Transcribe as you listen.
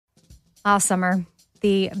Summer,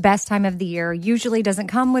 the best time of the year, usually doesn't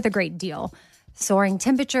come with a great deal. Soaring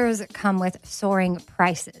temperatures come with soaring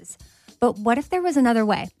prices. But what if there was another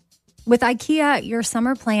way? With IKEA, your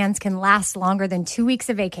summer plans can last longer than 2 weeks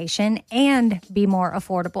of vacation and be more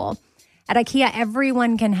affordable. At IKEA,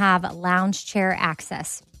 everyone can have lounge chair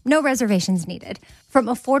access. No reservations needed. From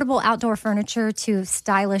affordable outdoor furniture to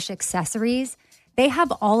stylish accessories, they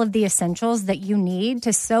have all of the essentials that you need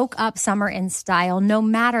to soak up summer in style, no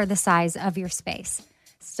matter the size of your space.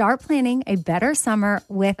 Start planning a better summer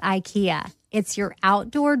with IKEA. It's your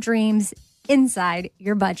outdoor dreams inside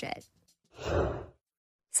your budget.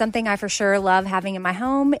 Something I for sure love having in my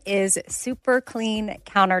home is super clean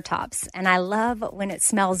countertops, and I love when it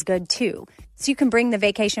smells good too. So you can bring the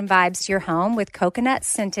vacation vibes to your home with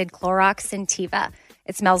coconut-scented Clorox Scentiva.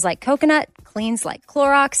 It smells like coconut, cleans like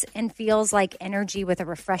Clorox, and feels like energy with a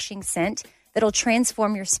refreshing scent that'll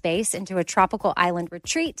transform your space into a tropical island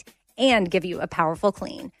retreat and give you a powerful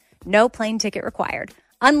clean. No plane ticket required.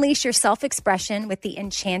 Unleash your self-expression with the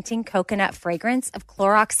enchanting coconut fragrance of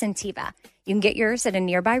Clorox Scentiva. You can get yours at a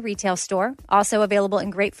nearby retail store, also available in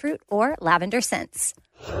grapefruit or lavender scents.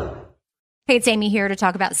 Hey, it's Amy here to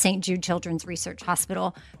talk about St. Jude Children's Research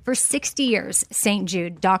Hospital. For 60 years, St.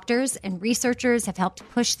 Jude doctors and researchers have helped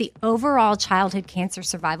push the overall childhood cancer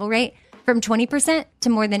survival rate from 20% to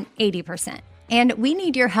more than 80%. And we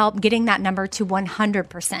need your help getting that number to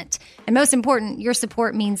 100%. And most important, your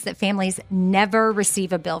support means that families never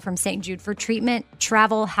receive a bill from St. Jude for treatment,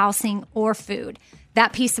 travel, housing, or food.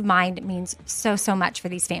 That peace of mind means so much for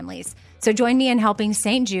these families. So join me in helping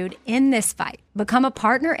St. Jude in this fight. Become a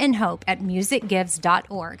partner in hope at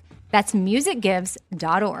musicgives.org. That's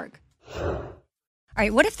musicgives.org. All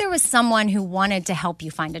right, what if there was someone who wanted to help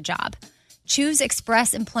you find a job? Choose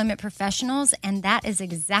Express Employment Professionals, and that is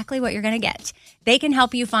exactly what you're going to get. They can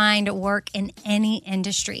help you find work in any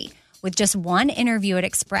industry. With just one interview at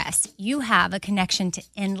Express, you have a connection to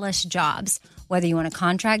endless jobs. Whether you want a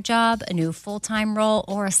contract job, a new full-time role,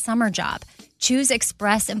 or a summer job, choose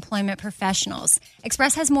Express Employment Professionals.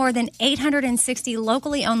 Express has more than 860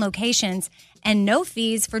 locally owned locations and no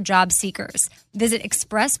fees for job seekers. Visit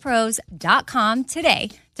expresspros.com today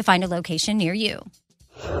to find a location near you.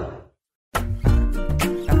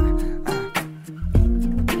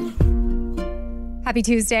 Happy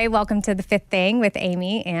Tuesday. Welcome to The Fifth Thing with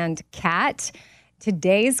Amy and Kat.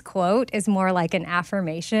 Today's quote is more like an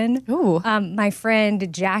affirmation. Ooh. My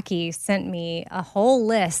friend Jackie sent me a whole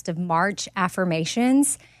list of March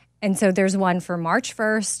affirmations. And so there's one for March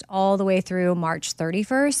 1st all the way through March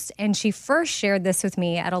 31st. And she first shared this with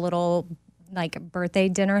me at a little birthday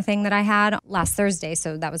dinner thing that I had last Thursday.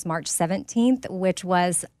 So that was March 17th, which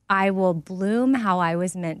was, I will bloom how I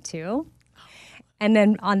was meant to. And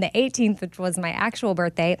then on the 18th, which was my actual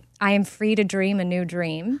birthday, I am free to dream a new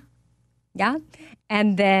dream. Yeah.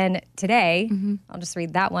 And then today, I'll just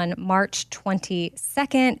read that one. March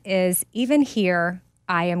 22nd is, even here,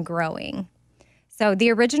 I am growing. So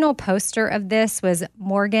the original poster of this was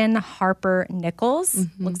Morgan Harper Nichols.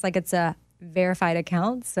 Looks like it's a verified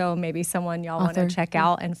account, so maybe someone y'all want to check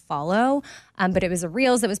out and follow. But it was a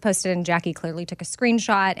Reels that was posted, and Jackie clearly took a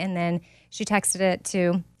screenshot, and then she texted it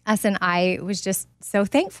to us, and I was just so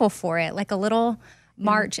thankful for it, like a little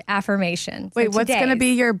March affirmation. Wait, what's going to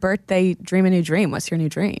be your birthday dream a new dream? What's your new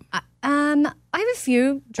dream? I have a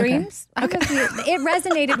few dreams. Okay. It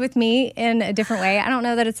resonated with me in a different way. I don't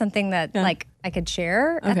know that it's something that I could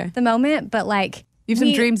share at the moment, but you have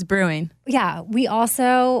some dreams brewing. Yeah. We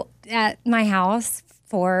also, at my house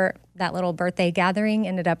for that little birthday gathering,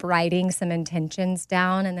 ended up writing some intentions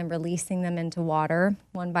down and then releasing them into water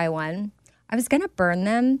one by one. I was going to burn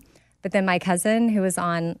them, but then my cousin, who was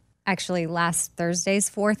on actually last Thursday's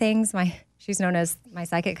Four Things, she's known as my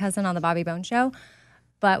psychic cousin on the Bobby Bones Show,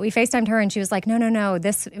 but we FaceTimed her and she was like, no,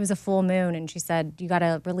 it was a full moon. And she said, you got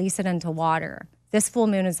to release it into water. This full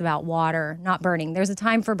moon is about water, not burning. There's a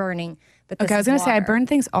time for burning, but this I was going to say, I water. burn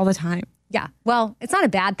things all the time. Yeah. Well, it's not a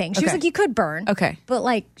bad thing. She was like, you could burn. Okay.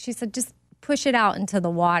 But she said, just push it out into the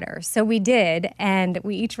water. So we did, and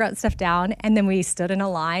we each wrote stuff down, and then we stood in a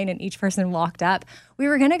line, and each person walked up. We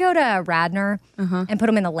were going to go to Radnor and put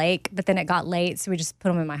them in the lake, but then it got late, so we just put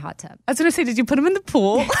them in my hot tub. I was going to say, did you put them in the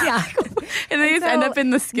pool? Yeah. And they just end up in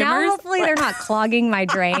the skimmers? Now, hopefully, they're not clogging my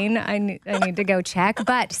drain. I need to go check.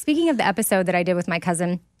 But speaking of the episode that I did with my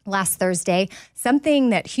cousin last Thursday, something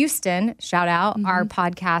that Houston, shout out, our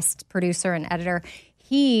podcast producer and editor,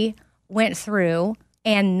 he went through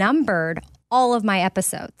and numbered all of my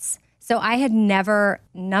episodes. So I had never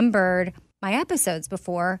numbered my episodes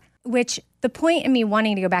before, which the point in me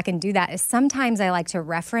wanting to go back and do that is sometimes I like to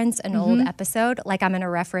reference an old episode, like I'm going to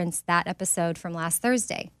reference that episode from last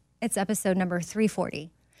Thursday. It's episode number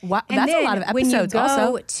 340. Wow, And that's a then lot of when you episodes go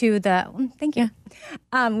also. to the, thank you.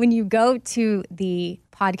 When you go to the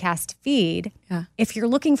podcast feed, if you're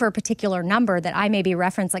looking for a particular number that I maybe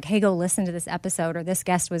reference, like, hey, go listen to this episode or this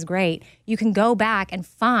guest was great, you can go back and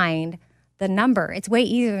find the number. It's way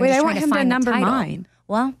easier than Wait, just I trying want to him to find number the title. mine.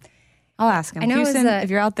 Well, I'll ask him. I know it was Houston, a- if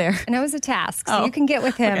you're out there. I know it was a task, so you can get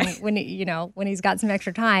with him when when he's got some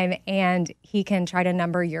extra time, and he can try to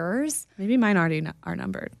number yours. Maybe mine already are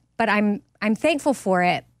numbered. But I'm thankful for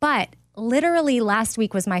it. But literally last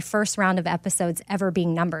week was my first round of episodes ever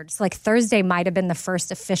being numbered. So like Thursday might have been the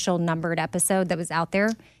first official numbered episode that was out there,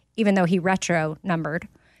 even though he retro numbered.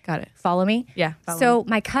 Got it. Follow me? Yeah, follow So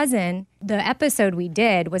my cousin, the episode we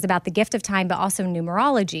did was about the gift of time, but also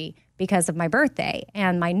numerology because of my birthday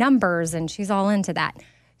and my numbers, and she's all into that.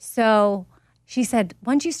 So she said,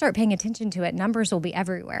 once you start paying attention to it, numbers will be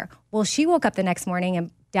everywhere. Well, she woke up the next morning and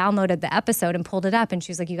downloaded the episode and pulled it up, and she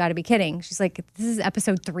was like, you got to be kidding. She's like, this is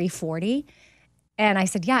episode 340. And I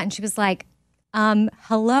said, yeah. And she was like,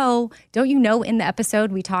 hello, don't you know in the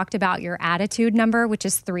episode we talked about your attitude number, which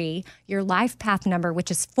is 3, your life path number, which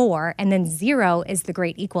is 4, and then 0 is the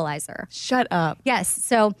great equalizer. Shut up. Yes.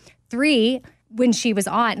 So 3, when she was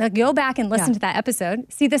on, like, go back and listen to that episode.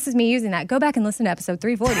 See, this is me using that. Go back and listen to episode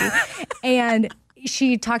 340. And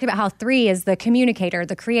she talked about how 3 is the communicator,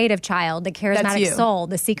 the creative child, the charismatic soul,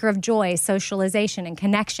 the seeker of joy, socialization, and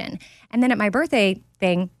connection. And then at my birthday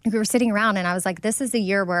thing, we were sitting around and I was like, this is a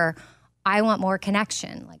year where I want more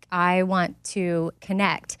connection. Like, I want to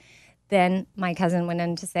connect. Then my cousin went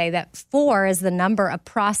in to say that 4 is the number of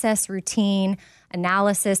process, routine,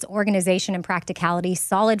 analysis, organization, and practicality,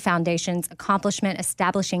 solid foundations, accomplishment,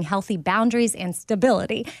 establishing healthy boundaries, and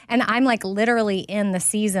stability. And I'm like literally in the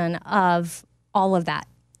season of all of that.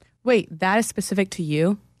 Wait, that is specific to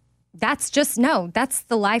you? That's that's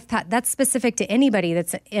the life path. That's specific to anybody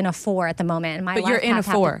that's in a 4 at the moment. And my But you're life in a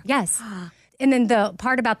path 4. Yes. And then the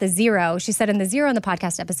part about the 0, she said in the 0 in the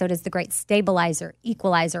podcast episode is the great stabilizer,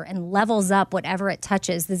 equalizer, and levels up whatever it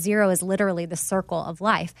touches. The 0 is literally the circle of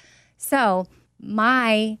life. So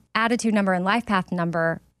my attitude number and life path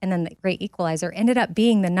number and then the great equalizer ended up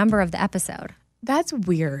being the number of the episode. That's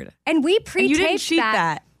weird. And we And you didn't pre-taped cheat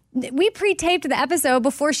that. We pre-taped the episode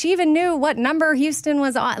before she even knew what number Houston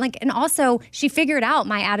was on. Like, and also she figured out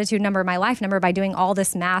my attitude number, my life number by doing all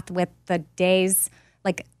this math with the days,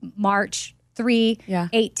 like March 3,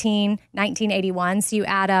 18, 1981. So you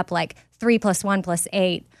add up like 3 plus 1 plus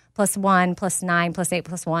 8 plus 1 plus 9 plus 8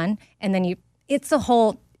 plus 1. And then it's a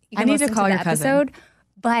whole, you can I need to listen call the your cousin. episode.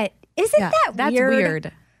 But isn't that That's weird?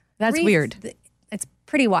 weird. That's weird. It's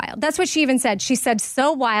pretty wild. That's what she even said. She said,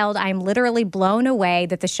 so wild, I'm literally blown away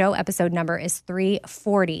that the show episode number is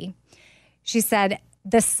 340. She said,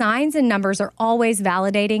 the signs and numbers are always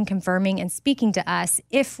validating, confirming, and speaking to us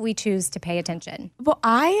if we choose to pay attention. Well,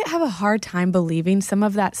 I have a hard time believing some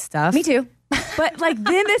of that stuff. Me too. But like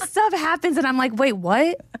then this stuff happens and I'm like, wait,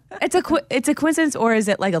 what? It's a coincidence, or is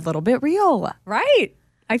it like a little bit real? Right.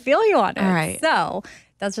 I feel you on it. All right. So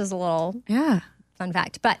that's just a little fun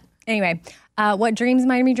fact. But anyway, what dreams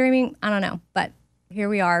might be dreaming? I don't know. But here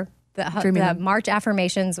we are. The March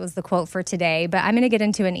affirmations was the quote for today. But I'm going to get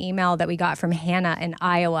into an email that we got from Hannah in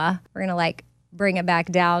Iowa. We're going to bring it back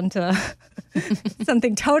down to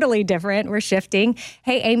something totally different. We're shifting.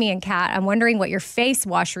 Hey, Amy and Kat, I'm wondering what your face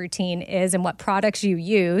wash routine is and what products you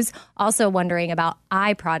use. Also wondering about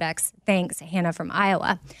eye products. Thanks, Hannah from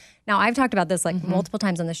Iowa. Now, I've talked about this multiple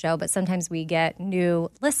times on the show, but sometimes we get new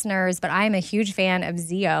listeners. But I am a huge fan of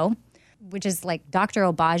Zio, which is like Dr.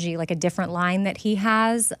 Obagi, like a different line that he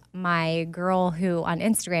has. My girl who on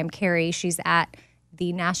Instagram, Carrie, she's at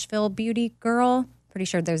the Nashville Beauty Girl. Pretty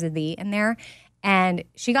sure there's a "the" in there. And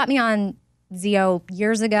she got me on Zio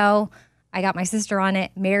years ago. I got my sister on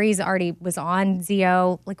it. Mary's already was on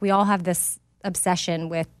Zio. Like, we all have this obsession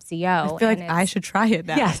with Zio. I feel like I should try it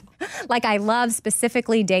now. Yes. Like, I love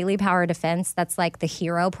specifically Daily Power Defense. That's like the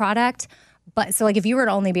hero product. But so like if you were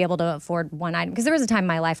to only be able to afford one item, because there was a time in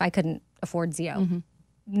my life I couldn't afford Zio.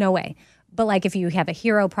 No way. But like if you have a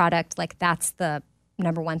hero product, like that's the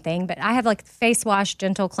number one thing. But I have like face wash,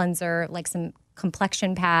 gentle cleanser, like some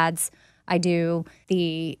complexion pads. I do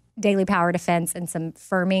the Daily Power Defense and some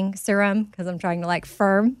firming serum because I'm trying to like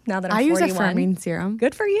firm now that I'm 41. use a firming serum.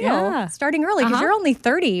 Good for you. Yeah. Starting early because you're only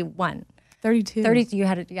 31. 32. 30.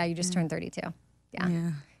 You just turned 32.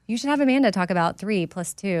 Yeah. You should have Amanda talk about 3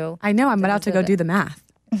 plus 2. I know. I'm about to go do the math.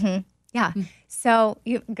 Yeah. So,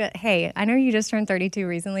 hey, I know you just turned 32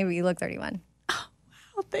 recently, but you look 31.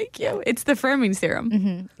 Oh, thank you. It's the firming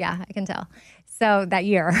serum. Yeah, I can tell. So that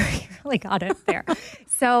year, you really got it there.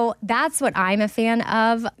 So that's what I'm a fan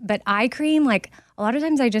of. But eye cream, like a A lot of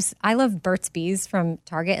times I love Burt's Bees from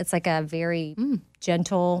Target. It's like a very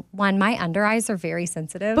gentle one. My under eyes are very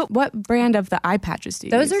sensitive. But what brand of the eye patches do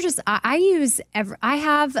you Those use? are just, I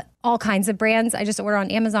have all kinds of brands. I just order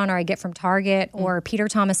on Amazon or I get from Target or Peter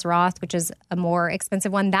Thomas Roth, which is a more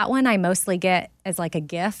expensive one. That one I mostly get as like a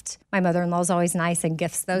gift. My mother-in-law is always nice and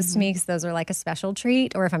gifts those to me because those are like a special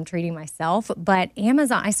treat or if I'm treating myself. But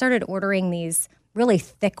Amazon, I started ordering these really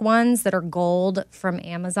thick ones that are gold from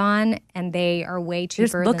Amazon, and they are way cheaper.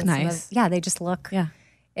 They just look than some nice. they just look. Yeah.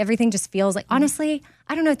 Everything just feels like, honestly,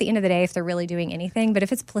 I don't know at the end of the day if they're really doing anything, but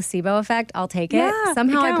if it's placebo effect, I'll take it. Yeah,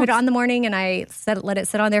 Somehow it I put it counts. on the morning and I let it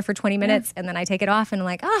sit on there for 20 minutes and then I take it off and I'm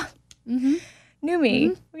like, new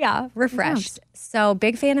me. Yeah, refreshed. So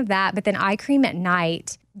big fan of that. But then eye cream at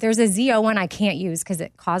night, there's a ZO one I can't use because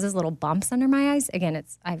it causes little bumps under my eyes. Again,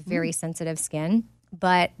 I have very sensitive skin,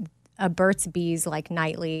 but a Burt's Bees like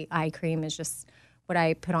nightly eye cream is just what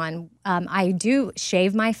I put on. I do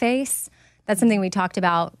shave my face. That's something we talked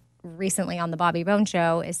about recently on the Bobby Bone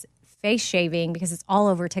Show is face shaving because it's all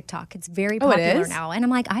over TikTok. It's very popular is? now. And I'm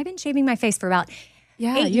like, I've been shaving my face for about 8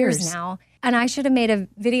 years years. now. And I should have made a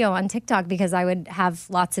video on TikTok because I would have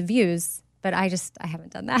lots of views, but I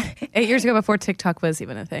haven't done that. 8 years ago before TikTok was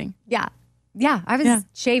even a thing. Yeah. I was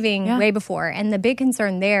shaving way before. And the big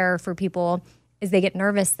concern there for people is they get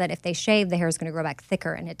nervous that if they shave, the hair is going to grow back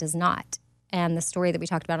thicker, and it does not. And the story that we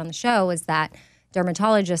talked about on the show is that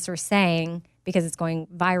dermatologists are saying, because it's going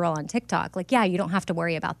viral on TikTok, like, yeah, you don't have to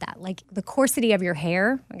worry about that. Like the coarsity of your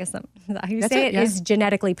hair, I guess is that how you say it, is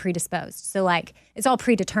genetically predisposed. So like it's all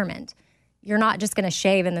predetermined. You're not just going to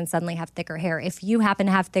shave and then suddenly have thicker hair. If you happen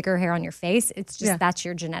to have thicker hair on your face, it's just that's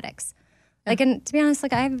your genetics. Like, and to be honest,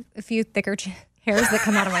 like I have a few thicker hairs that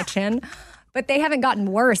come out of my chin, but they haven't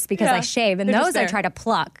gotten worse because I shave. And They're just those I there. try to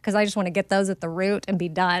pluck because I just want to get those at the root and be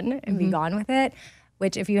done and be gone with it.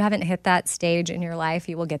 Which if you haven't hit that stage in your life,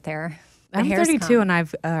 you will get there. The I'm hairs 32 come. and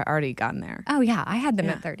I've already gotten there. Oh yeah, I had them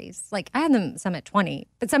at 30s. Like I had them some at 20.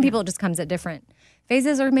 But some people it just comes at different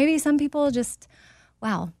phases, or maybe some people just,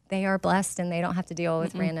 wow, they are blessed and they don't have to deal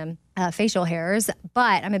with random facial hairs.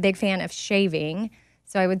 But I'm a big fan of shaving,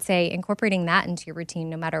 so I would say incorporating that into your routine,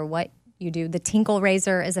 no matter what you do. The Tinkle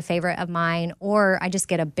razor is a favorite of mine, or I just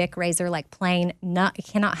get a Bic razor, like plain. You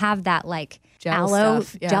cannot have that like Gel aloe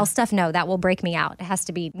stuff, yeah. gel stuff. No, that will break me out. It has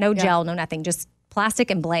to be no gel, no nothing, just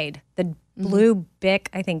plastic and blade. The blue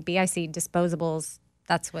Bic, I think BIC disposables.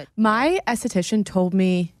 That's what. My esthetician told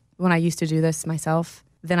me when I used to do this myself,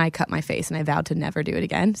 then I cut my face and I vowed to never do it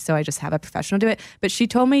again. So I just have a professional do it. But she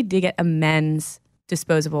told me to get a men's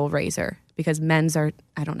disposable razor because men's are,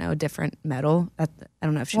 I don't know, a different metal. I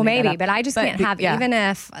don't know if she Well, made that maybe, up. but I just can't have, yeah. even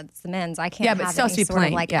if it's the men's, I can't Yeah, but it have still has any to be sort of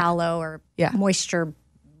plain, like yeah. aloe or Yeah. moisture,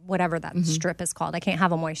 whatever that strip is called. I can't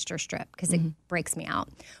have a moisture strip because it breaks me out,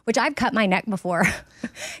 which I've cut my neck before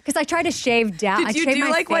because I try to shave down. Did you do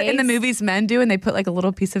like what in the movies men do and they put like a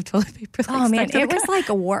little piece of toilet paper? Like, Oh man, stuck to it the was like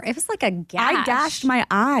it was like a gash. I gashed my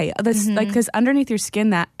eye. This like because underneath your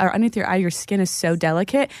skin or underneath your eye, your skin is so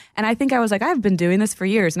delicate. And I think I was like, I've been doing this for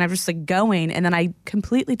years, and I was just like going, and then I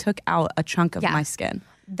completely took out a chunk of my skin.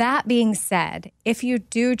 That being said, if you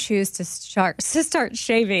do choose to start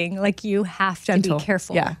shaving, like you have to Gentle. be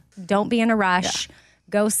careful. Yeah. Don't be in a rush.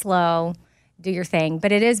 Go slow. Do your thing.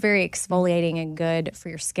 But it is very exfoliating and good for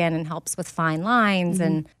your skin and helps with fine lines.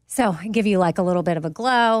 And so give you like a little bit of a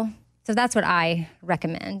glow. So that's what I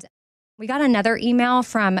recommend. We got another email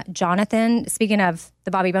from Jonathan, speaking of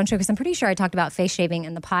the Bobby Bone Show, because I'm pretty sure I talked about face shaving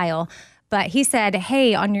in the pile. But he said,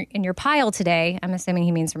 hey, in your pile today, I'm assuming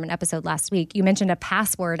he means from an episode last week, you mentioned a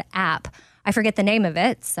password app. I forget the name of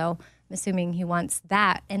it, so I'm assuming he wants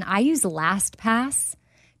that. And I use LastPass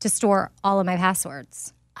to store all of my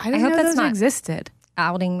passwords. I didn't hope know that's those not existed.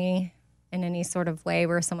 outing me in any sort of way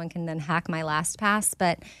where someone can then hack my LastPass.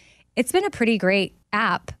 But it's been a pretty great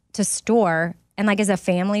app to store. And like as a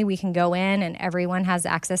family, we can go in and everyone has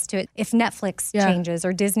access to it. If Netflix changes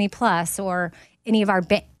or Disney Plus or any of our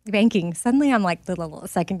banking, suddenly I'm like the little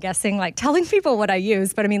second guessing, like telling people what I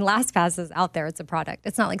use. But I mean, LastPass is out there. It's a product.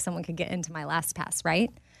 It's not like someone could get into my LastPass, right?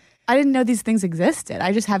 I didn't know these things existed.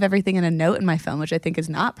 I just have everything in a note in my phone, which I think is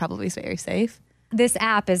not probably very safe. This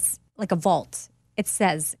app is like a vault. It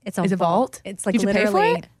says it's a Is it vault? It's like Did you pay for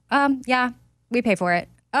literally. it? Yeah, we pay for it.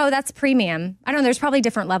 Oh, that's premium. I don't know. There's probably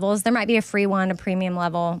different levels. There might be a free one, a premium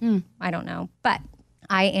level. I don't know. But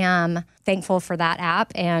I am thankful for that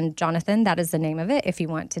app. And Jonathan, that is the name of it if you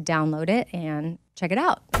want to download it and check it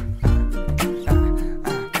out.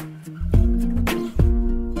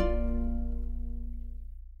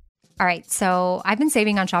 All right, so I've been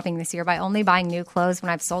saving on shopping this year by only buying new clothes when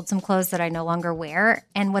I've sold some clothes that I no longer wear.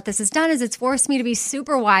 And what this has done is it's forced me to be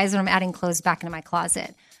super wise when I'm adding clothes back into my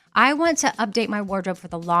closet. I want to update my wardrobe for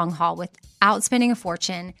the long haul without spending a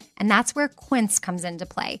fortune, and that's where Quince comes into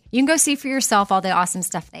play. You can go see for yourself all the awesome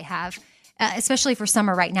stuff they have, especially for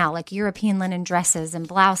summer right now, like European linen dresses and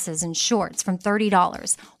blouses and shorts from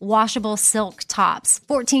 $30, washable silk tops,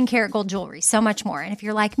 14 karat gold jewelry, so much more. And if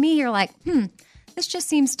you're like me, you're like, this just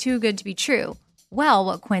seems too good to be true. Well,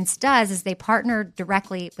 what Quince does is they partner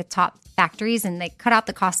directly with top factories and they cut out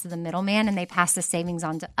the cost of the middleman and they pass the savings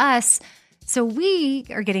on to us. So we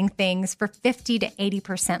are getting things for 50 to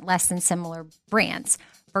 80% less than similar brands.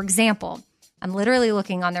 For example, I'm literally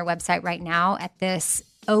looking on their website right now at this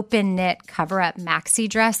open knit cover-up maxi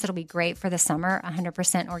dress that'll be great for the summer,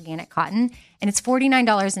 100% organic cotton, and it's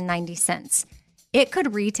 $49.90. It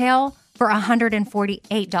could retail for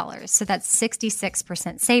 $148, so that's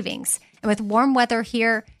 66% savings. And with warm weather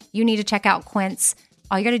here, you need to check out Quince.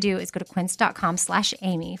 All you got to do is go to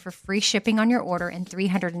quince.com/Amy for free shipping on your order and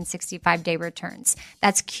 365-day returns.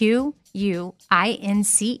 That's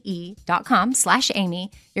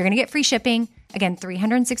QUINCE.com/Amy. You're going to get free shipping. Again,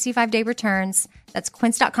 365-day returns. That's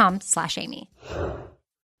quince.com/Amy.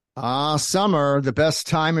 Summer, the best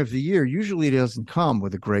time of the year, usually doesn't come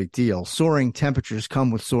with a great deal. Soaring temperatures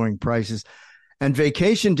come with soaring prices, and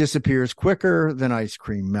vacation disappears quicker than ice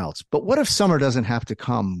cream melts. But what if summer doesn't have to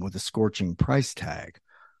come with a scorching price tag?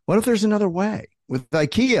 What if there's another way? With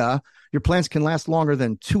IKEA, your plans can last longer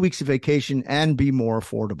than 2 weeks of vacation and be more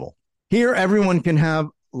affordable. Here, everyone can have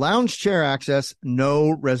lounge chair access,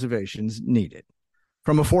 no reservations needed.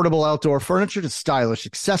 From affordable outdoor furniture to stylish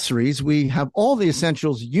accessories, we have all the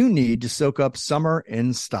essentials you need to soak up summer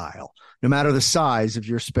in style, no matter the size of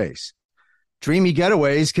your space. Dreamy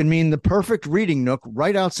getaways can mean the perfect reading nook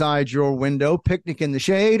right outside your window, picnic in the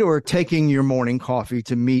shade, or taking your morning coffee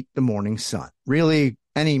to meet the morning sun. Really,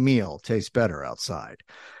 any meal tastes better outside.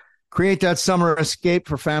 Create that summer escape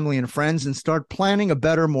for family and friends and start planning a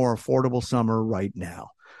better, more affordable summer right now.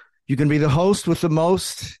 You can be the host with the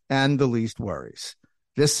most and the least worries.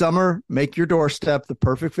 This summer, make your doorstep the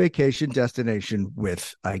perfect vacation destination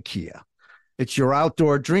with IKEA. It's your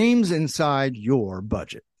outdoor dreams inside your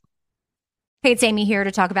budget. Hey, it's Amy here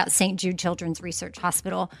to talk about St. Jude Children's Research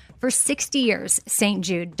Hospital. For 60 years, St.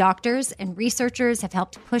 Jude doctors and researchers have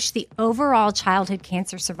helped push the overall childhood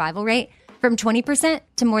cancer survival rate from 20%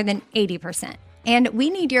 to more than 80%. And we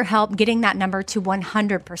need your help getting that number to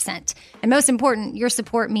 100%. And most important, your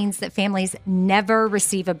support means that families never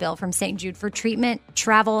receive a bill from St. Jude for treatment,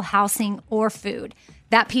 travel, housing, or food.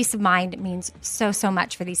 That peace of mind means so, so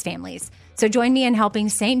much for these families. So join me in helping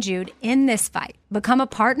St. Jude in this fight. Become a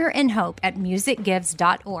partner in hope at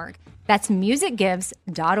musicgives.org. That's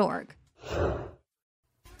musicgives.org.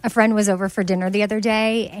 A friend was over for dinner the other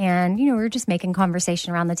day, and, we were just making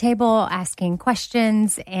conversation around the table, asking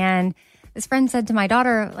questions, and this friend said to my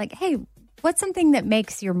daughter, hey, what's something that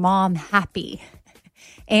makes your mom happy?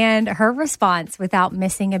 And her response, without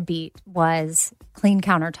missing a beat, was clean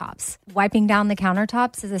countertops. Wiping down the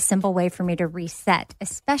countertops is a simple way for me to reset,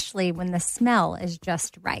 especially when the smell is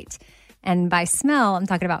just right. And by smell, I'm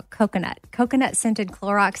talking about coconut. Coconut-scented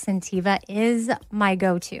Clorox Scentiva is my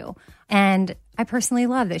go-to. And I personally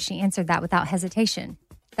love that she answered that without hesitation.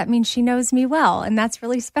 That means she knows me well, and that's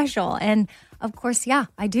really special. And of course,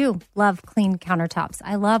 I do love clean countertops.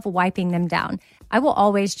 I love wiping them down. I will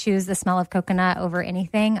always choose the smell of coconut over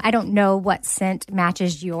anything. I don't know what scent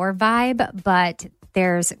matches your vibe, but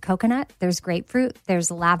there's coconut, there's grapefruit, there's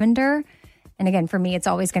lavender. And again, for me, it's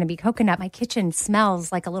always going to be coconut. My kitchen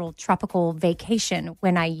smells like a little tropical vacation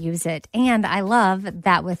when I use it. And I love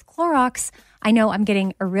that with Clorox, I know I'm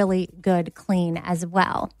getting a really good clean as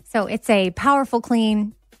well. So it's a powerful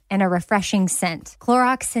clean and a refreshing scent.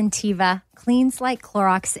 Clorox Scentiva cleans like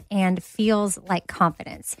Clorox and feels like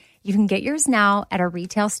confidence. You can get yours now at a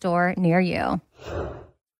retail store near you.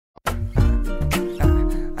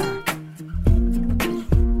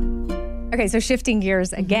 Okay, so shifting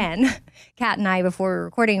gears again, Kat and I, before we were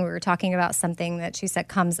recording, we were talking about something that she said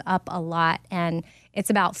comes up a lot, and it's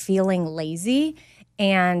about feeling lazy.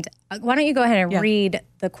 And why don't you go ahead and read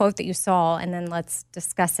the quote that you saw, and then let's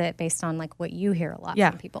discuss it based on what you hear a lot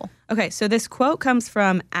from people. Okay, so this quote comes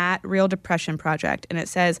from @RealDepressionProject, and it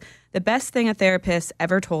says, "The best thing a therapist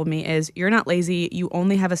ever told me is you're not lazy, you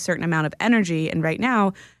only have a certain amount of energy, and right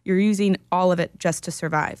now you're using all of it just to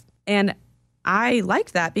survive." And I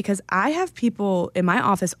like that because I have people in my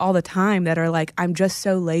office all the time that are like, I'm just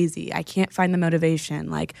so lazy. I can't find the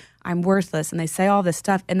motivation. I'm worthless. And they say all this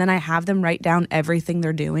stuff. And then I have them write down everything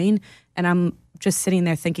they're doing. And I'm just sitting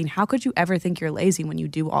there thinking, how could you ever think you're lazy when you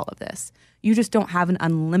do all of this? You just don't have an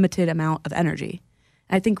unlimited amount of energy.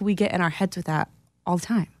 And I think we get in our heads with that all the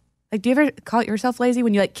time. Like, do you ever call yourself lazy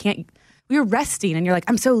when you like can't, you're resting and you're like,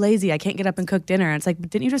 I'm so lazy, I can't get up and cook dinner. And it's like, but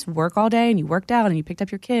didn't you just work all day and you worked out and you picked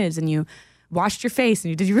up your kids and you washed your face and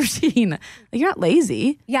you did your routine? Like, you're not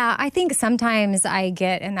lazy. Yeah, I think sometimes I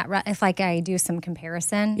get in that if like I do some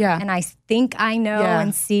comparison, and I think I know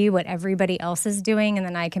and see what everybody else is doing, and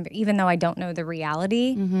then I can, even though I don't know the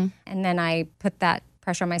reality, and then I put that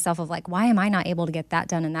pressure on myself of like, why am I not able to get that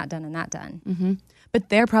done and that done and that done? But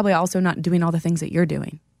they're probably also not doing all the things that you're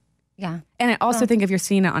doing. Yeah, and I also think if you're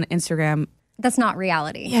seeing it on Instagram, that's not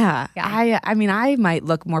reality. Yeah. I mean, I might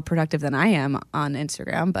look more productive than I am on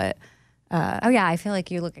Instagram, but. I feel like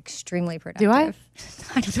you look extremely productive. Do I?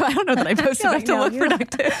 I don't know that I post enough to look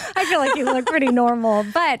productive. I feel like you look pretty normal.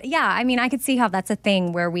 But yeah, I mean, I could see how that's a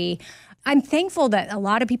thing where I'm thankful that a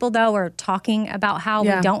lot of people, though, are talking about how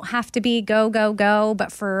we don't have to be go, go, go.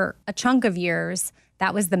 But for a chunk of years,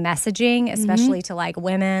 that was the messaging, especially to like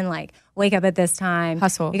women, like wake up at this time.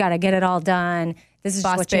 Hustle. You got to get it all done. This is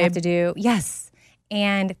Boss what babe. you have to do. Yes.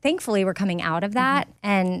 And thankfully, we're coming out of that.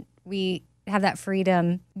 And we have that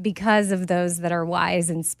freedom because of those that are wise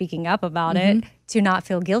and speaking up about it, to not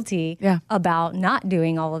feel guilty about not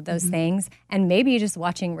doing all of those things, and maybe just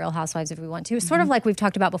watching Real Housewives if we want to. Sort of like we've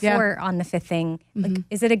talked about before on the fifth thing. Like,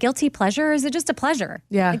 is it a guilty pleasure or is it just a pleasure?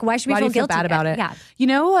 Yeah. Like, why should we feel do you feel guilty bad about it? Yeah. You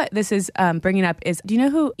know what this is bringing up is, do you know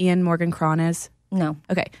who Ian Morgan Cron is? No.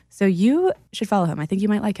 Okay, so you should follow him. I think you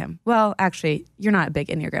might like him. Well, actually, you're not a big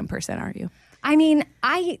Enneagram person, are you? I mean,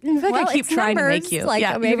 I feel like I keep trying to make you. Like,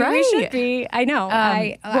 Yeah, maybe you're we right. should be. I know.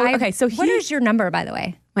 Okay, so what is your number, by the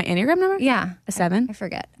way? My Enneagram number? Yeah. A 7. I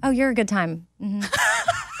forget. Oh, you're a good time.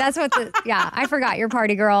 That's what I forgot. You're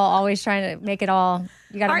party girl, always trying to make it all.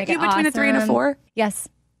 You got to make it Aren't you between a 3 and a 4? Yes.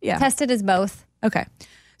 Yeah. Tested as both. Okay.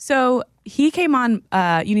 So he came on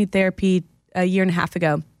You Need Therapy a year and a half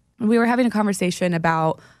ago. We were having a conversation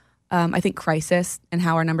about, I think, crisis and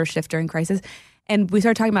how our numbers shift during crisis. And we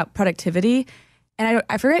started talking about productivity. And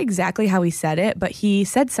I forget exactly how he said it, but he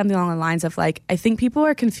said something along the lines of like, I think people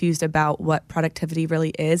are confused about what productivity really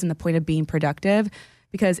is and the point of being productive.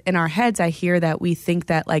 Because in our heads, I hear that we think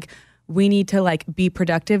that like we need to like be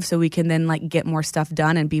productive so we can then like get more stuff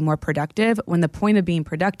done and be more productive, when the point of being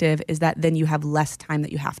productive is that then you have less time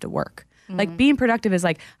that you have to work. Like, being productive is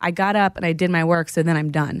like, I got up and I did my work, so then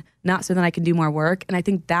I'm done. Not so then I can do more work. And I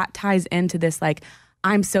think that ties into this like,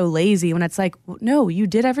 I'm so lazy, when it's like, no, you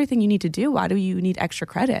did everything you need to do. Why do you need extra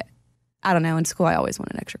credit? I don't know. In school, I always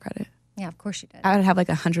wanted extra credit. Yeah, of course you did. I would have like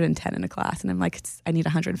 110 in a class, and I'm like, I need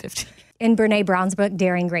 150. In Brene Brown's book,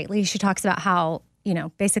 Daring Greatly, she talks about how,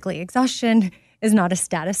 basically exhaustion is not a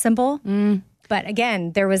status symbol. But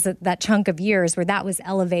again, there was that chunk of years where that was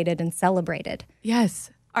elevated and celebrated. Yes.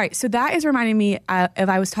 All right. So that is reminding me of,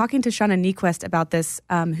 I was talking to Shauna Niequist about this,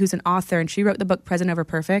 who's an author, and she wrote the book Present Over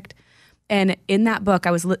Perfect. And in that book,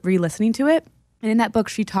 I was re-listening to it. And in that book,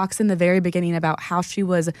 she talks in the very beginning about how she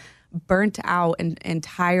was burnt out and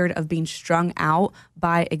tired of being strung out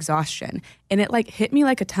by exhaustion. And it like hit me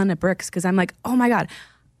like a ton of bricks, because I'm like, oh my God,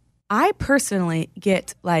 I personally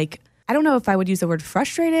get like, I don't know if I would use the word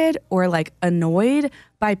frustrated or like annoyed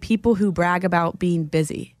by people who brag about being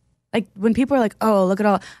busy. Like when people are like, oh, look at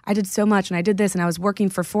all, I did so much and I did this and I was working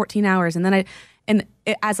for 14 hours and then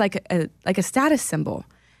as like a status symbol.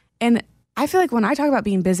 And I feel like when I talk about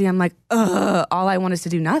being busy, I'm like, ugh, all I want is to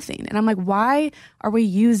do nothing. And I'm like, why are we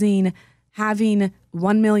using having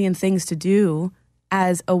 1 million things to do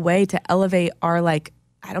as a way to elevate our like,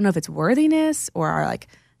 I don't know if it's worthiness or our like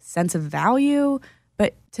sense of value,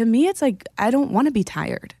 but to me, it's like, I don't want to be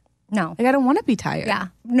tired. No. Like, I don't want to be tired. Yeah.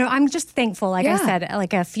 No, I'm just thankful, like I said,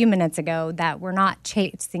 like a few minutes ago, that we're not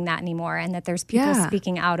chasing that anymore, and that there's people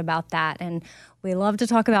speaking out about that. And we love to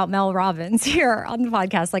talk about Mel Robbins here on the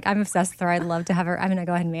podcast. Like, I'm obsessed with her. I'd love to have her. I'm going to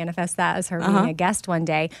go ahead and manifest that as her being a guest one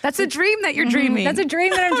day. That's a dream that you're dreaming. That's a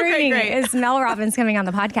dream that I'm dreaming, is Mel Robbins coming on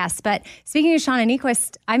the podcast. But speaking of Shauna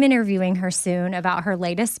Niequist, I'm interviewing her soon about her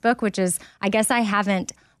latest book, which is, I guess I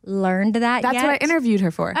haven't learned that yet. That's what I interviewed her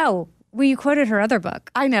for. Oh, well, you quoted her other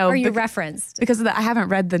book. I know. Or you referenced. Because of that, I haven't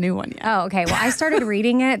read the new one yet. Oh, okay. Well, I started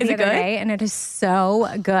reading it the other day, and it is so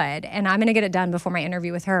good. And I'm going to get it done before my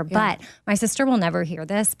interview with her. Yeah. But my sister will never hear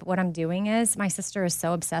this. But what I'm doing is, my sister is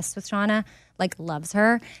so obsessed with Shauna, like loves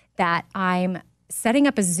her, that I'm setting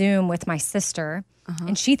up a Zoom with my sister.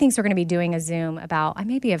 And she thinks we're going to be doing a Zoom about, I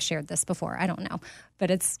maybe have shared this before, I don't know, but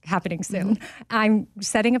it's happening soon. I'm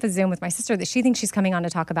setting up a Zoom with my sister that she thinks she's coming on to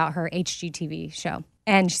talk about her HGTV show.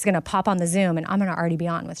 And she's going to pop on the Zoom, and I'm going to already be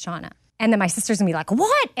on with Shauna. And then my sister's gonna be like,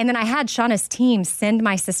 what? And then I had Shauna's team send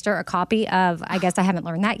my sister a copy of, I guess I haven't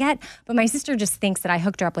learned that yet, but my sister just thinks that I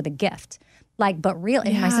hooked her up with a gift. Like, but real,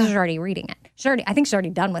 and my sister's already reading it. I think she's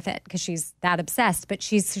already done with it because she's that obsessed, but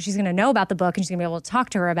she's gonna know about the book and she's gonna be able to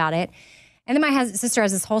talk to her about it. And then my sister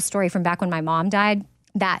has this whole story from back when my mom died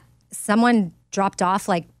that someone dropped off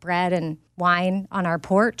like bread and wine on our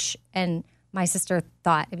porch, and my sister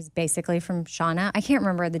thought it was basically from Shauna. I can't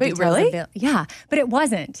remember the details. Really? Of it. Yeah, but it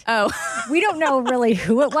wasn't. Oh. We don't know really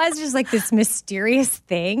who it was, just like this mysterious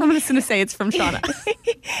thing. I'm just going to say it's from Shauna.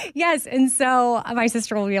 Yes, and so my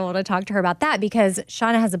sister will be able to talk to her about that because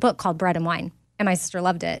Shauna has a book called Bread and Wine, and my sister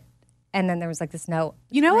loved it. And then there was like this note.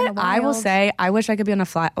 You know what? I will say, I wish I could be on a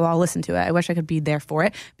flight. Well, I'll listen to it. I wish I could be there for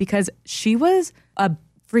it because she was a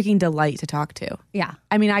freaking delight to talk to. Yeah.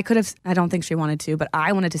 I mean, I don't think she wanted to, but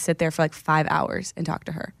I wanted to sit there for like 5 hours and talk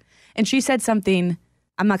to her. And she said something,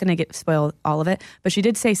 I'm not going to spoil all of it, but she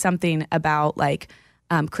did say something about like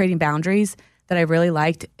creating boundaries that I really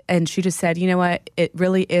liked. And she just said, you know what? It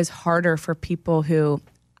really is harder for people who,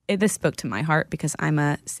 this spoke to my heart because I'm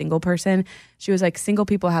a single person. She was like, single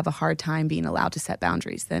people have a hard time being allowed to set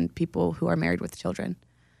boundaries than people who are married with children.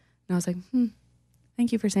 And I was like,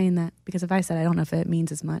 thank you for saying that. Because if I said, I don't know if it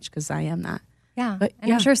means as much because I am that. Yeah. But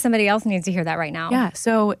and I'm sure somebody else needs to hear that right now. Yeah.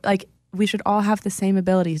 So like we should all have the same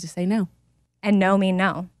abilities to say no. And no mean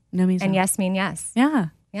no. No means and no. yes mean yes. Yeah.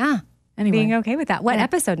 Yeah. Anyway. Being okay with that. What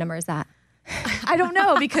episode number is that? I don't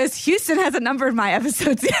know because Houston hasn't numbered my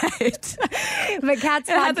episodes yet. But Kat's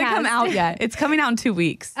It hasn't come out yet. It's coming out in 2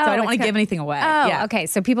 weeks. So I don't want to give anything away. Oh, yeah. okay.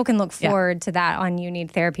 So people can look forward to that on You Need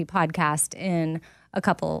Therapy podcast in a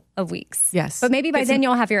couple of weeks. Yes. But maybe by then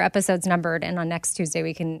you'll have your episodes numbered, and on next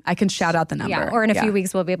Tuesday I can shout out the number. Yeah, or in a few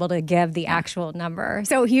weeks we'll be able to give the actual number.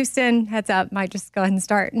 So Houston, heads up, might just go ahead and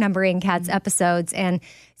start numbering Kat's episodes. And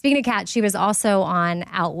speaking of Kat, she was also on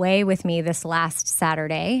Outweigh with me this last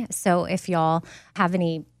Saturday. So if y'all have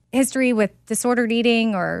any history with disordered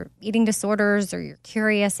eating or eating disorders, or you're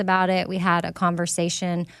curious about it, we had a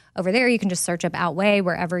conversation over there. You can just search up Outweigh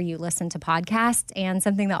wherever you listen to podcasts. And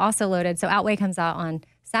something that also loaded, so Outweigh comes out on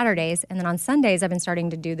Saturdays, and then on Sundays I've been starting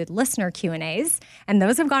to do the listener Q&As, and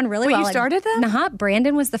those have gone really well. You started them?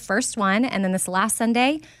 Brandon was the first one, and then this last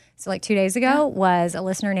Sunday, so like 2 days ago, was a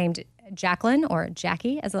listener named Jacqueline, or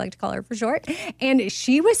Jackie, as I like to call her for short. And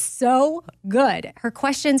she was so good. Her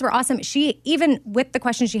questions were awesome. She, even with the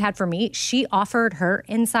questions she had for me, she offered her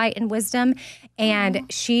insight and wisdom.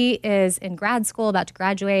 And she is in grad school, about to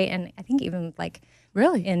graduate, and I think even like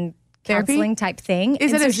really in therapy counseling type thing.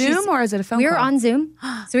 Is it a Zoom or is it a phone call? We were on Zoom.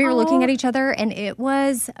 So we were looking at each other, and it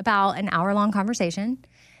was about an hour-long conversation.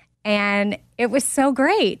 And it was so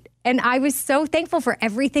great. And I was so thankful for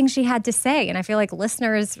everything she had to say. And I feel like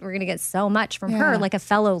listeners were going to get so much from her, like a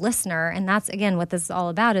fellow listener. And that's, again, what this is all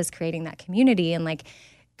about, is creating that community and like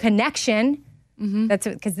connection. That's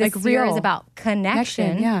because this like year real is about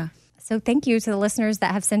connection. Yeah. So thank you to the listeners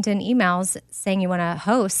that have sent in emails saying you want to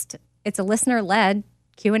host. It's a listener-led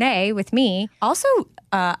Q&A with me. Also,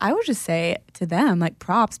 I would just say to them, like,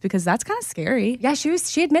 props, because that's kind of scary. Yeah,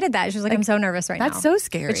 she admitted that. She was like, I'm so nervous right now. That's so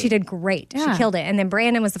scary. But she did great. Yeah. She killed it. And then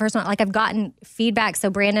Brandon was the first one. Like, I've gotten feedback. So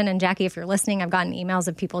Brandon and Jackie, if you're listening, I've gotten emails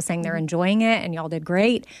of people saying they're enjoying it and y'all did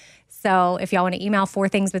great. So if y'all want to email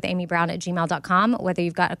 4thingswithamybrown@gmail.com, whether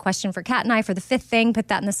you've got a question for Kat and I for the fifth thing, put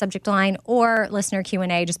that in the subject line, or listener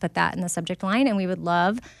Q&A, just put that in the subject line. And we would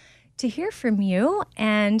love to hear from you.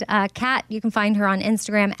 And Kat, you can find her on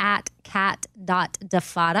Instagram at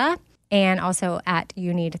kat.defada, and also at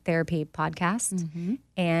You Need Therapy Podcast.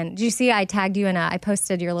 And did you see I tagged you in I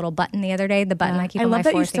posted your little button the other day, the button I keep on my love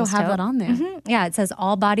that Four you still Things have tote. that on there. Yeah, it says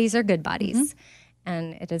all bodies are good bodies.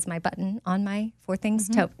 And it is my button on my Four Things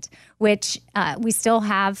tote, which we still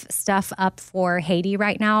have stuff up for Haiti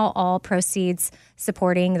right now. All proceeds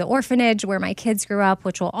supporting the orphanage where my kids grew up,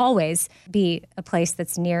 which will always be a place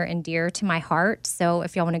that's near and dear to my heart. So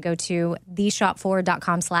if y'all want to go to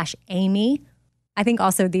theshopforward.com/Amy, I think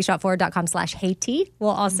also theshopforward.com/Haiti will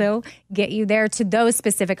also get you there to those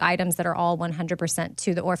specific items that are all 100%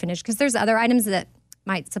 to the orphanage. Because there's other items that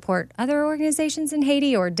might support other organizations in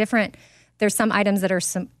Haiti or different. There's some items that are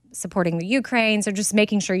supporting the Ukraine. So just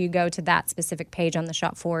making sure you go to that specific page on the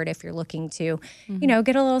Shop Forward if you're looking to,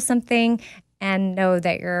 get a little something and know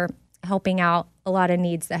that you're helping out a lot of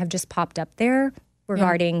needs that have just popped up there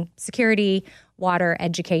regarding security, water,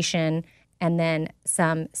 education, and then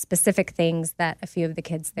some specific things that a few of the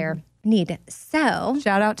kids there need. So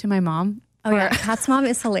Shout out to my mom. Oh, yeah. Kat's mom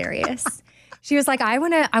is hilarious. She was like, I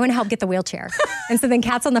want to help get the wheelchair. And so then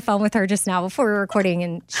Kat's on the phone with her just now before we were recording.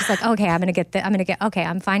 And she's like, okay, okay,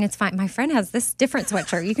 I'm fine. It's fine. My friend has this different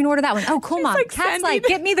sweatshirt. You can order that one. Oh, cool, Mom. like Kat's sending like,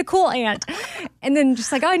 get me the cool aunt. And then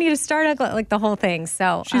just like, oh, I need to start up like the whole thing.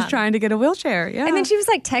 So She's trying to get a wheelchair. Yeah. and then she was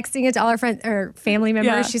like texting it to all her friends or family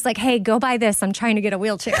members. Yeah. She's like, hey, go buy this. I'm trying to get a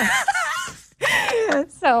wheelchair.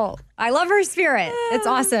 So I love her spirit. It's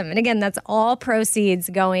awesome. And again, that's all proceeds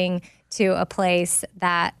going to a place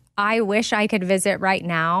that I wish I could visit right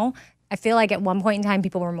now. I feel like at one point in time,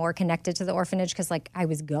 people were more connected to the orphanage because like I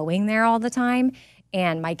was going there all the time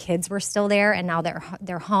and my kids were still there. And now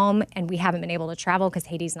they're home and we haven't been able to travel because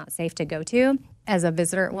Haiti's not safe to go to as a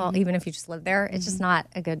visitor. Well, even if you just live there, it's just not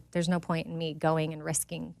a good, there's no point in me going and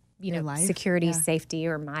risking, life? security, safety,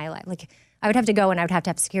 or my life. Like I would have to go and I would have to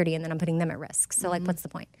have security and then I'm putting them at risk. So like, what's the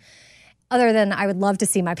point? Other than I would love to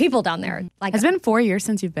see my people down there. Like, Has it been 4 years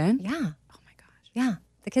since you've been? yeah. Oh my gosh. Yeah.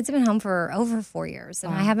 The kids have been home for over 4 years,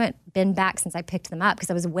 and I haven't been back since I picked them up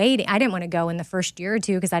because I was waiting. I didn't want to go in the first year or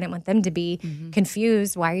two because I didn't want them to be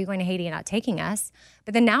confused. Why are you going to Haiti and not taking us?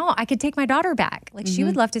 But then now I could take my daughter back. Like she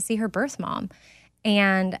would love to see her birth mom.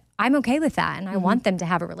 And I'm okay with that. And I want them to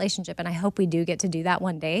have a relationship. And I hope we do get to do that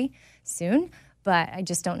one day soon. But I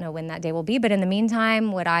just don't know when that day will be. But in the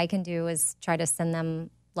meantime, what I can do is try to send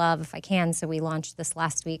them love if I can. So we launched this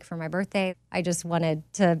last week for my birthday. I just wanted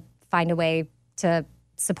to find a way to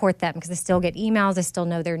support them because I still get emails. I still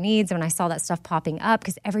know their needs. And when I saw that stuff popping up,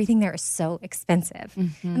 because everything there is so expensive.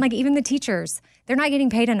 And like even the teachers, they're not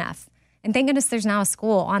getting paid enough. And thank goodness there's now a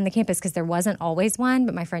school on the campus because there wasn't always one.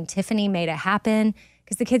 But my friend Tiffany made it happen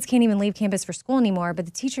because the kids can't even leave campus for school anymore. But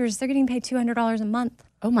the teachers, they're getting paid $200 a month.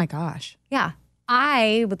 Oh my gosh. Yeah.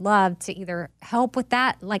 I would love to either help with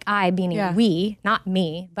that, like I, meaning we, not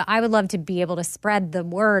me, but I would love to be able to spread the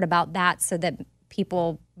word about that so that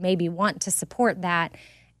people maybe want to support that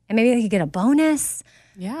and maybe they could get a bonus.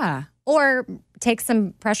 Yeah. Or take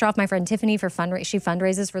some pressure off my friend Tiffany for she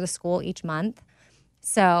fundraises for the school each month.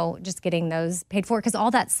 So just getting those paid for because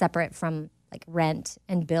all that's separate from like rent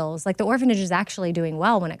and bills. Like the orphanage is actually doing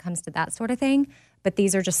well when it comes to that sort of thing. But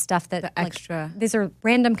these are just stuff that extra. These are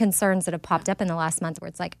random concerns that have popped up in the last month where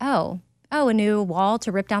it's like, oh, a new wall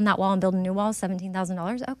to rip down that wall and build a new wall,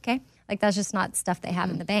 $17,000. Okay, like that's just not stuff they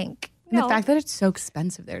have in the bank. And the fact that it's so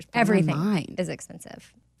expensive there is blowing my Everything mind. is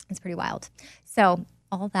expensive. It's pretty wild. So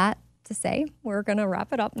all that to say, we're gonna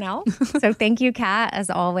wrap it up now. So thank you, Kat,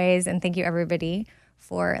 as always, and thank you everybody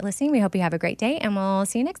for listening. We hope you have a great day, and we'll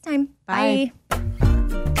see you next time. Bye.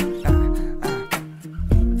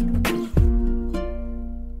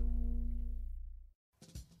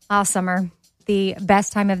 Summer, the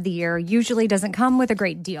best time of the year, usually doesn't come with a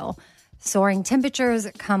great deal. Soaring temperatures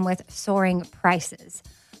come with soaring prices.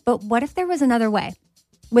 But what if there was another way?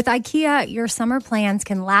 With IKEA, your summer plans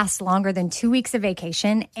can last longer than 2 weeks of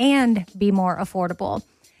vacation and be more affordable.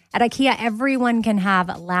 At IKEA, everyone can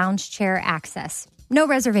have lounge chair access. No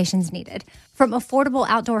reservations needed. From affordable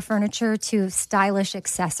outdoor furniture to stylish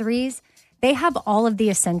accessories, they have all of the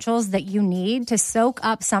essentials that you need to soak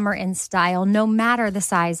up summer in style, no matter the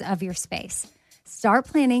size of your space. Start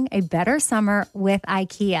planning a better summer with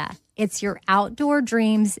IKEA. It's your outdoor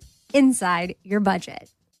dreams inside your budget.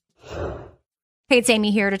 Hey, it's Amy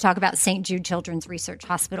here to talk about St. Jude Children's Research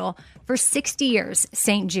Hospital. For 60 years,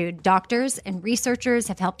 St. Jude doctors and researchers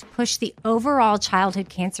have helped push the overall childhood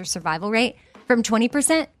cancer survival rate from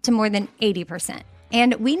 20% to more than 80%.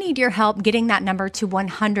 And we need your help getting that number to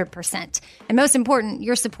 100%. And most important,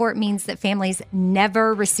 your support means that families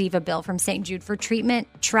never receive a bill from St. Jude for treatment,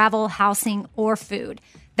 travel, housing, or food.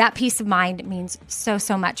 That peace of mind means so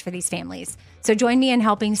much for these families. So join me in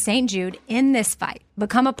helping St. Jude in this fight.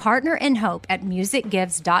 Become a partner in hope at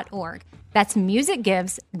musicgives.org. That's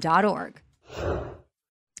musicgives.org. All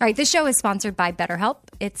right, this show is sponsored by BetterHelp.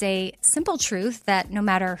 It's a simple truth that no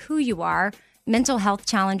matter who you are, mental health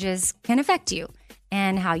challenges can affect you.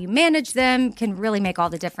 And how you manage them can really make all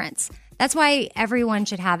the difference. That's why everyone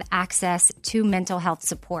should have access to mental health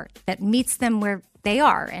support that meets them where they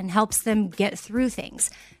are and helps them get through things.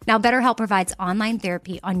 Now, BetterHelp provides online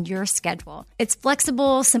therapy on your schedule. It's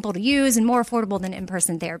flexible, simple to use, and more affordable than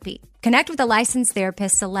in-person therapy. Connect with a licensed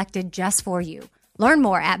therapist selected just for you. Learn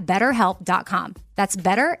more at BetterHelp.com. That's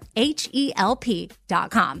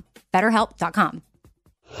BetterHelp.com. BetterHelp.com.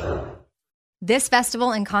 This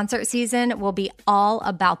festival and concert season will be all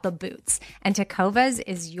about the boots, and Tecovas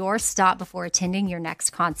is your stop before attending your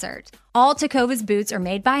next concert. All Tecovas boots are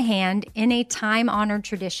made by hand in a time-honored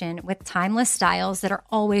tradition with timeless styles that are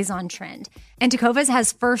always on trend. And Tecovas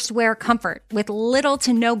has first wear comfort with little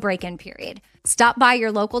to no break-in period. Stop by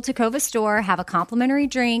your local Tecova store, have a complimentary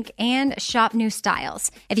drink, and shop new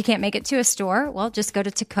styles. If you can't make it to a store, well, just go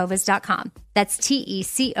to tecovas.com. That's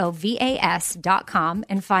TECOVAS.com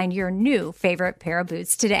and find your new favorite pair of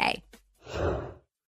boots today.